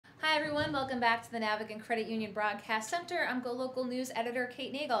Hi everyone, welcome back to the Navigant Credit Union Broadcast Center. I'm GoLocal News Editor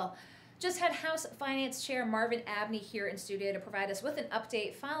Kate Nagel. Just had House Finance Chair Marvin Abney here in studio to provide us with an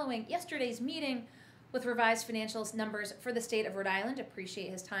update following yesterday's meeting with revised financials numbers for the state of Rhode Island.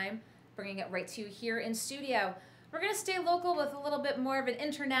 Appreciate his time bringing it right to you here in studio. We're going to stay local with a little bit more of an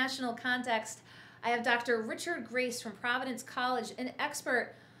international context. I have Dr. Richard Grace from Providence College, an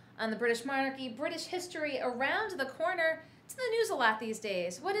expert on the British monarchy, British history around the corner. It's in the news a lot these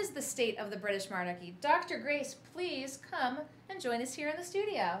days. What is the state of the British monarchy? Dr. Grace, please come and join us here in the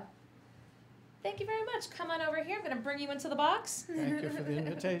studio. Thank you very much. Come on over here. I'm going to bring you into the box. Thank you for the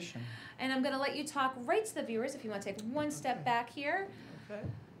invitation. And I'm going to let you talk right to the viewers if you want to take one step back here. Okay.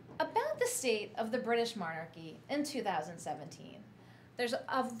 About the state of the British monarchy in 2017. There's,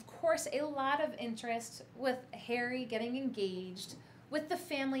 of course, a lot of interest with Harry getting engaged, with the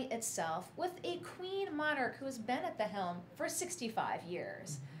family itself, with a queen monarch who has been at the helm for 65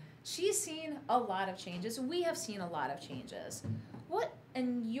 years. She's seen a lot of changes. We have seen a lot of changes. What,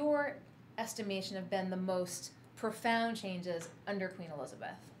 in your estimation, have been the most profound changes under Queen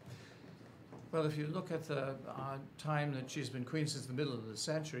Elizabeth? Well, if you look at the time that she's been queen since the middle of the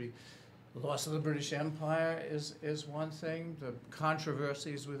century, the loss of the British Empire is one thing. The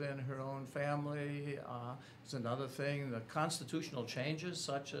controversies within her own family is another thing. The constitutional changes,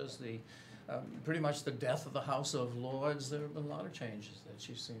 such as the pretty much the death of the House of Lords, there have been a lot of changes that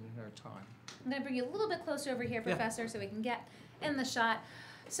she's seen in her time. I'm going to bring you a little bit closer over here, Professor, so we can get in the shot.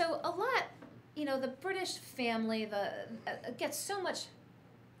 So a lot, you know, the British family gets so much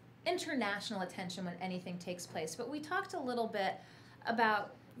international attention when anything takes place. But we talked a little bit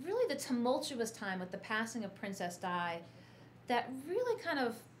about really the tumultuous time with the passing of Princess Di, that really kind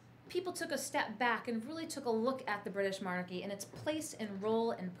of people took a step back and really took a look at the British monarchy and its place and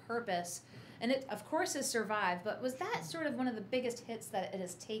role and purpose. And it, of course, has survived, but was that sort of one of the biggest hits that it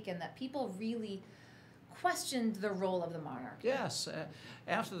has taken, that people really questioned the role of the monarch? Yes.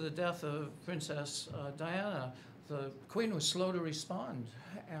 After the death of Princess Diana, the Queen was slow to respond,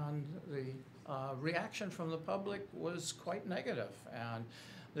 and the reaction from the public was quite negative. And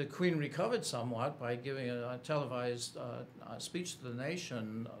the Queen recovered somewhat by giving a televised speech to the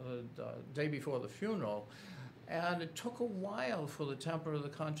nation the day before the funeral. And it took a while for the temper of the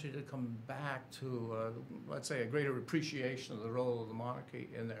country to come back to, let's say, a greater appreciation of the role of the monarchy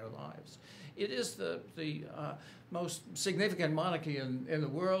in their lives. It is the most significant monarchy in the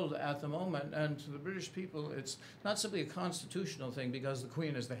world at the moment, and to the British people, it's not simply a constitutional thing because the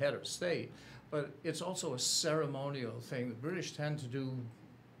Queen is the head of state, but it's also a ceremonial thing. The British tend to do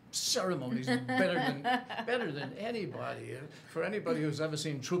ceremonies better than anybody. For anybody who's ever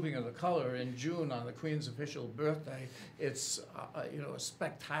seen Trooping of the Colour in June on the Queen's official birthday, it's you know, a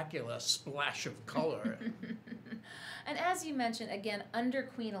spectacular splash of color. And as you mentioned, again, under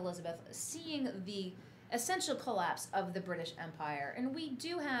Queen Elizabeth, seeing the essential collapse of the British Empire, and we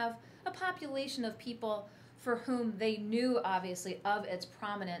do have a population of people for whom they knew, obviously, of its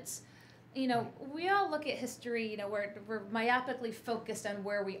prominence. You know, we all look at history, you know, we're myopically focused on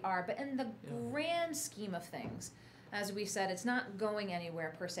where we are, but in the grand scheme of things, as we said, it's not going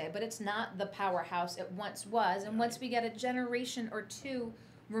anywhere per se, but it's not the powerhouse it once was. And once we get a generation or two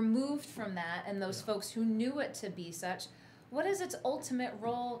removed from that and those folks who knew it to be such, what is its ultimate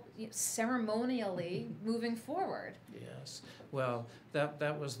role, you know, ceremonially moving forward? Yes. Well,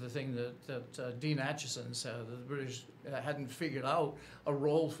 that was the thing that Dean Acheson said, that the British hadn't figured out a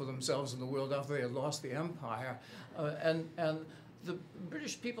role for themselves in the world after they had lost the empire. And the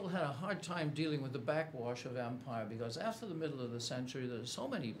British people had a hard time dealing with the backwash of empire, because after the middle of the century, there were so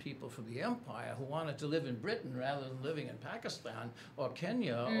many people from the empire who wanted to live in Britain rather than living in Pakistan or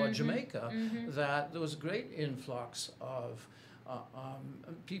Kenya or Jamaica, that there was a great influx of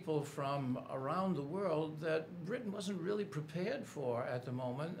people from around the world that Britain wasn't really prepared for at the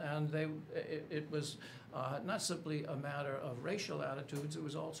moment, and it was not simply a matter of racial attitudes, it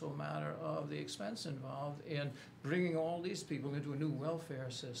was also a matter of the expense involved in bringing all these people into a new welfare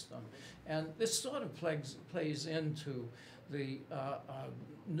system. And this sort of plays into the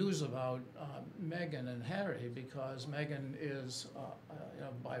news about Meghan and Harry, because Meghan is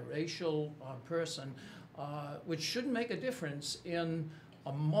a biracial person, which shouldn't make a difference in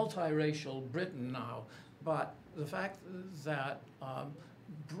a multiracial Britain now. But the fact that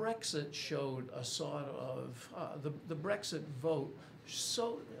Brexit showed a sort of, the Brexit vote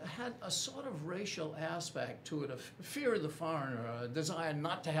had a sort of racial aspect to it, a fear of the foreigner, a desire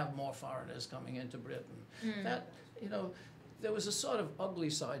not to have more foreigners coming into Britain. That, you know, there was a sort of ugly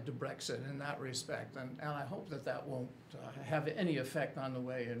side to Brexit in that respect, and I hope that that won't have any effect on the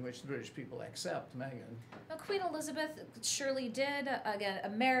way in which the British people accept Meghan. Well, Queen Elizabeth surely did. Again,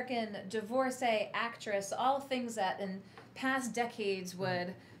 American divorcee, actress, all things that in past decades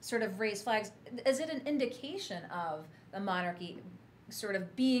would sort of raise flags. Is it an indication of the monarchy sort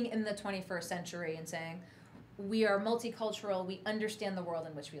of being in the 21st century and saying, we are multicultural, we understand the world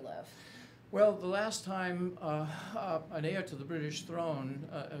in which we live? Well, the last time an heir to the British throne,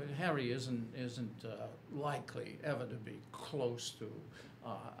 Harry isn't likely ever to be close to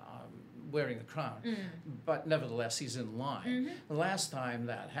wearing the crown, but nevertheless he's in line. The last time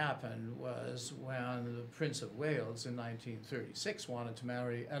that happened was when the Prince of Wales in 1936 wanted to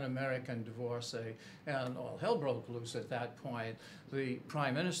marry an American divorcee, and all hell broke loose at that point. The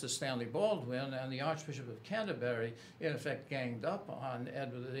Prime Minister, Stanley Baldwin, and the Archbishop of Canterbury, in effect, ganged up on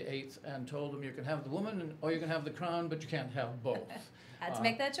Edward VIII and told him, you can have the woman or you can have the crown, but you can't have both. Had to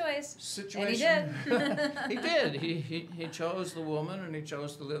make that choice. Situation. And he did. He did. He chose the woman, and he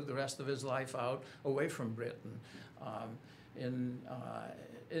chose to live the rest of his life out away from Britain. In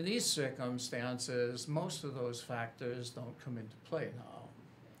these circumstances, most of those factors don't come into play now.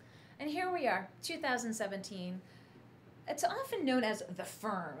 And here we are, 2017. It's often known as the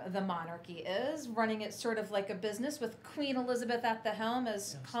firm the monarchy is, running it sort of like a business with Queen Elizabeth at the helm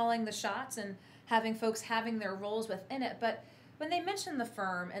as calling the shots and having folks having their roles within it. But when they mention the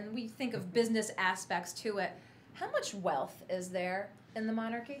firm and we think of business aspects to it, how much wealth is there in the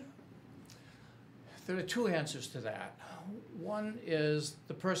monarchy? There are two answers to that. One is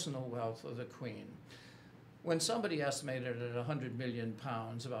the personal wealth of the Queen. When somebody estimated it at £100 million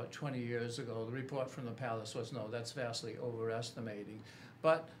about 20 years ago, the report from the palace was, no, that's vastly overestimating.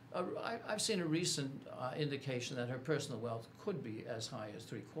 But I've seen a recent indication that her personal wealth could be as high as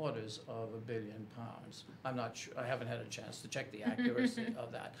 £750 million. I'm not sure, I haven't had a chance to check the accuracy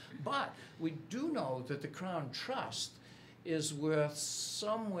of that. But we do know that the Crown Trust is worth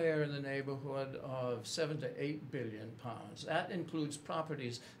somewhere in the neighborhood of £7 to £8 billion. That includes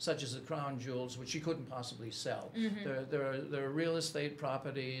properties such as the crown jewels, which she couldn't possibly sell. There are real estate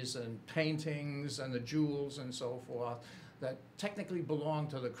properties and paintings and the jewels and so forth that technically belong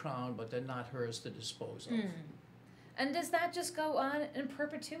to the crown, but they're not hers to dispose of. And does that just go on in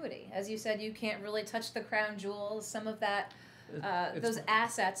perpetuity? As you said, you can't really touch the crown jewels, some of that. Those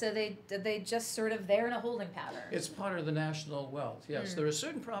assets, are they just sort of there in a holding pattern? It's part of the national wealth, yes. There are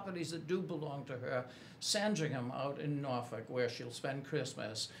certain properties that do belong to her. Sandringham out in Norfolk, where she'll spend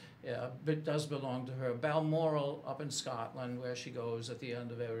Christmas, it does belong to her. Balmoral up in Scotland, where she goes at the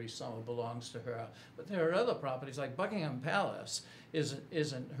end of every summer, belongs to her. But there are other properties, like Buckingham Palace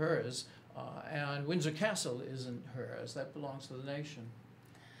isn't hers, and Windsor Castle isn't hers. That belongs to the nation.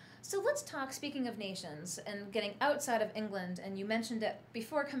 So let's talk, speaking of nations and getting outside of England, and you mentioned it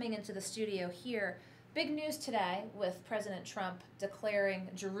before coming into the studio here. Big news today with President Trump declaring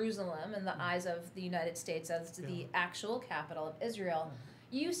Jerusalem in the eyes of the United States as the actual capital of Israel.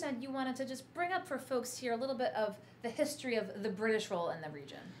 You said you wanted to just bring up for folks here a little bit of the history of the British role in the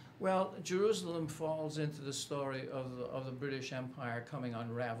region. Well, Jerusalem falls into the story of the British Empire coming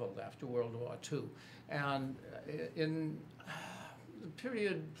unraveled after World War II. And in the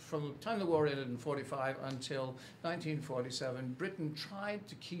period from the time the war ended in 1945 until 1947, Britain tried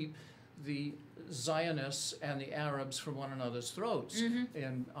to keep the Zionists and the Arabs from one another's throats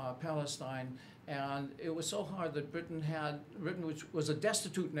in Palestine. And it was so hard that Britain, which was a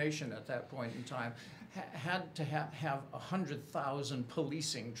destitute nation at that point in time, had to have 100,000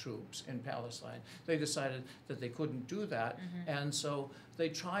 policing troops in Palestine. They decided that they couldn't do that, and so they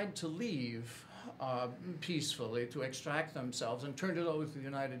tried to leave peacefully to extract themselves and turned it over to the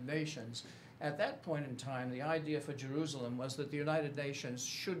United Nations. At that point in time, the idea for Jerusalem was that the United Nations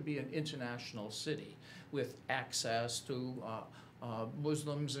should be an international city with access to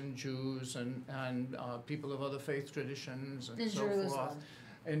Muslims and Jews and people of other faith traditions and so forth.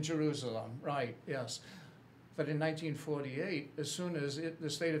 In Jerusalem, right, yes. But in 1948, as soon as the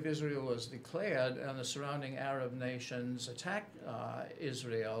State of Israel was declared and the surrounding Arab nations attacked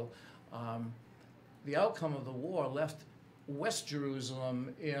Israel, the outcome of the war left West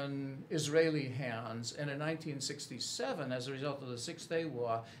Jerusalem in Israeli hands, and in 1967, as a result of the Six-Day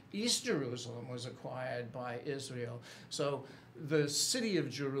War, East Jerusalem was acquired by Israel. So the city of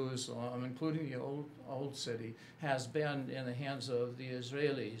Jerusalem, including the old city, has been in the hands of the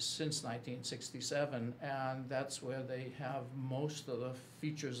Israelis since 1967, and that's where they have most of the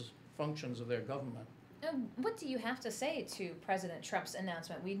functions of their government. What do you have to say to President Trump's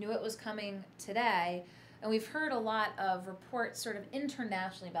announcement? We knew it was coming today, And we've heard a lot of reports sort of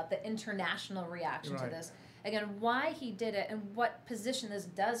internationally about the international reaction to this. Again, why he did it and what position this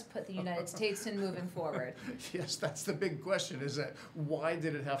does put the United States in moving forward. Yes, that's the big question, is that why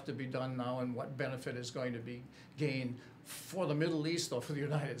did it have to be done now, and what benefit is going to be gained for the Middle East or for the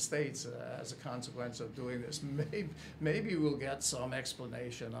United States as a consequence of doing this? Maybe we'll get some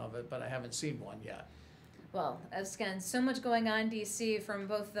explanation of it, but I haven't seen one yet. Well, again, so much going on, D.C., from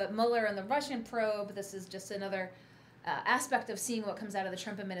both the Mueller and the Russian probe. This is just another aspect of seeing what comes out of the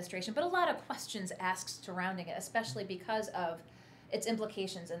Trump administration, but a lot of questions asked surrounding it, especially because of its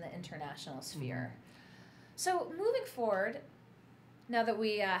implications in the international sphere. So moving forward, now that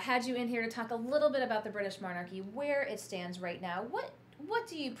we had you in here to talk a little bit about the British monarchy, where it stands right now, what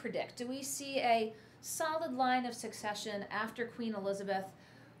do you predict? Do we see a solid line of succession after Queen Elizabeth,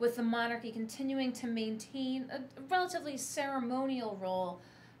 with the monarchy continuing to maintain a relatively ceremonial role?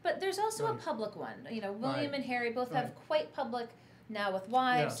 But there's also a public one. You know, William and Harry both have quite public now with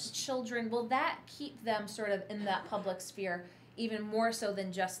wives, children. Will that keep them sort of in that public sphere even more so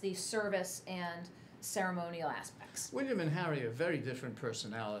than just the service and ceremonial aspects? William and Harry are very different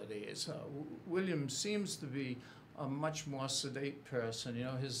personalities. William seems to be a much more sedate person. You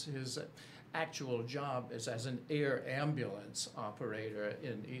know, his actual job is as an air ambulance operator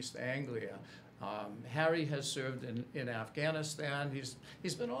in East Anglia. Harry has served in Afghanistan.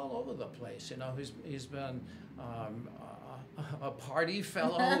 He's been all over the place. You know, he's been a party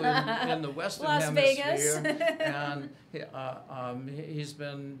fellow in the Western Hemisphere, and he's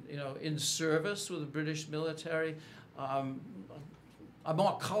been, you know, in service with the British military. A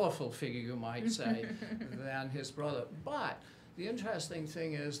more colorful figure, you might say, than his brother. But the interesting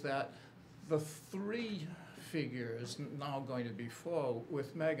thing is that the three figures, now going to be four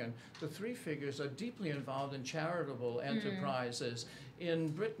with Meghan, the three figures are deeply involved in charitable enterprises. In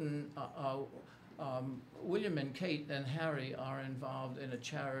Britain, William and Kate and Harry are involved in a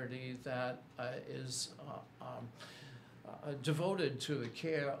charity that is devoted to the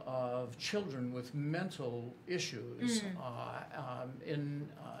care of children with mental issues. In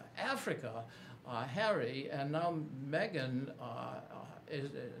Africa, Harry and now Meghan is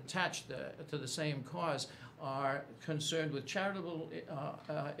attached to the same cause, are concerned with charitable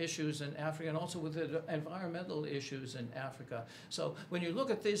issues in Africa and also with the environmental issues in Africa. So when you look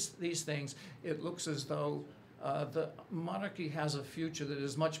at these things, it looks as though the monarchy has a future that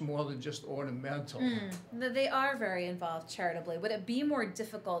is much more than just ornamental. They are very involved charitably. Would it be more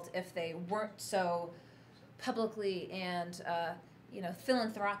difficult if they weren't so publicly and you know,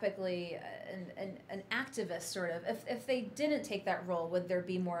 philanthropically an activist sort of? If they didn't take that role, would there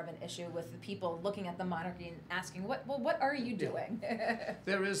be more of an issue with the people looking at the monarchy and asking, what are you doing?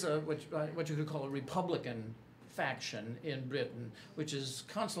 There is what you could call a Republican faction in Britain, which is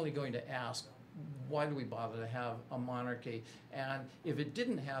constantly going to ask, why do we bother to have a monarchy? And if it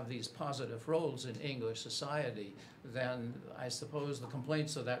didn't have these positive roles in English society, then I suppose the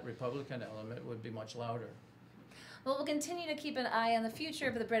complaints of that Republican element would be much louder. Well, we'll continue to keep an eye on the future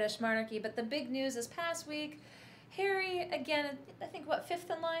of the British monarchy, but the big news this past week, Harry, again, I think, what,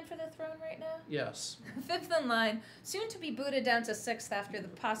 5th in line for the throne right now? Yes. 5th in line, soon to be booted down to 6th after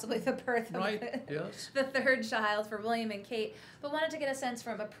possibly the birth of the 3rd child for William and Kate, but wanted to get a sense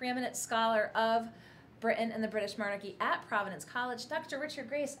from a preeminent scholar of Britain and the British monarchy at Providence College, Dr. Richard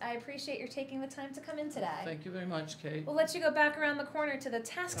Grace. I appreciate your taking the time to come in today. Thank you very much, Kate. We'll let you go back around the corner to the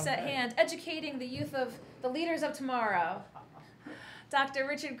tasks at hand, educating the youth of the leaders of tomorrow. Dr.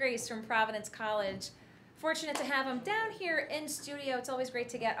 Richard Grace from Providence College. Fortunate to have him down here in studio. It's always great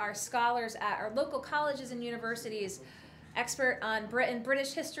to get our scholars at our local colleges and universities, expert on Britain,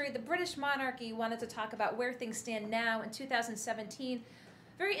 British history, the British monarchy, wanted to talk about where things stand now in 2017.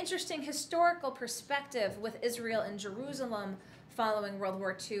 Very interesting historical perspective with Israel and Jerusalem following World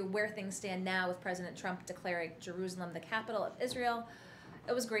War II, where things stand now with President Trump declaring Jerusalem the capital of Israel.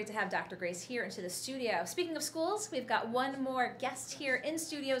 It was great to have Dr. Grace here into the studio. Speaking of schools, we've got one more guest here in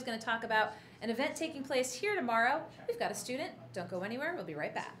studio who's going to talk about an event taking place here tomorrow. We've got a student. Don't go anywhere. We'll be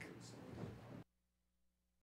right back.